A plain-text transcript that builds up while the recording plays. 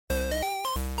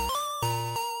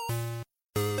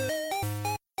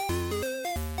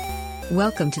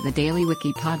Welcome to the Daily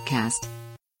Wiki podcast,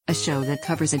 a show that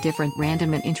covers a different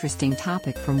random and interesting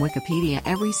topic from Wikipedia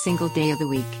every single day of the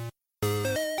week.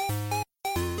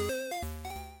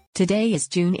 Today is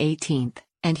June 18th,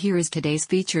 and here is today's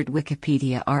featured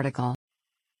Wikipedia article.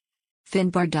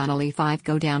 Finbar Donnelly 5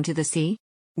 Go Down to the Sea?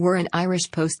 Were an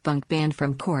Irish post-punk band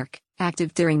from Cork,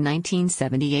 active during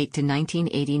 1978 to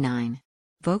 1989.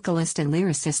 Vocalist and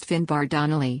lyricist Finbar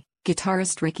Donnelly,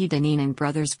 guitarist Ricky Deneen and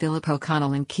brothers Philip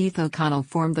O'Connell and Keith O'Connell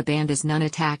formed the band as Nun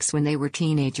Attacks when they were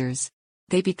teenagers.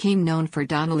 They became known for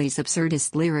Donnelly's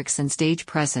absurdist lyrics and stage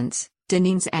presence,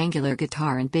 Deneen's angular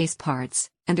guitar and bass parts,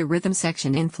 and a rhythm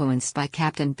section influenced by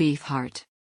Captain Beefheart.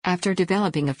 After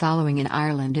developing a following in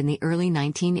Ireland in the early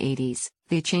 1980s,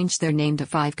 they changed their name to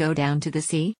Five Go Down to the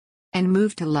Sea and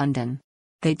moved to London.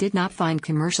 They did not find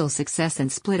commercial success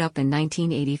and split up in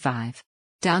 1985.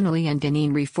 Donnelly and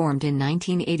Deneen reformed in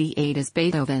 1988 as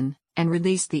Beethoven, and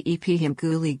released the EP Him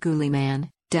Gooly Gooly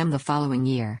Man, Dem the following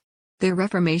year. Their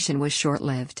reformation was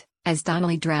short-lived, as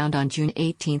Donnelly drowned on June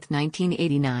 18,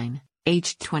 1989,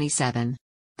 aged 27.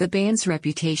 The band's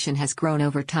reputation has grown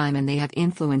over time and they have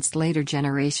influenced later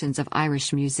generations of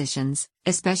Irish musicians,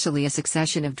 especially a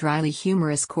succession of dryly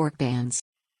humorous Cork bands.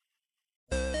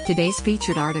 Today's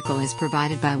featured article is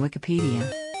provided by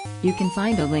Wikipedia. You can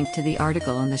find a link to the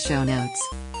article in the show notes.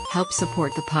 Help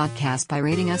support the podcast by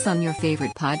rating us on your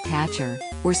favorite podcatcher,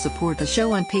 or support the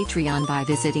show on Patreon by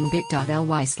visiting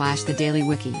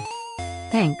bit.ly/thedailywiki.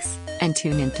 Thanks, and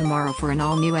tune in tomorrow for an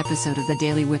all-new episode of the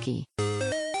Daily Wiki.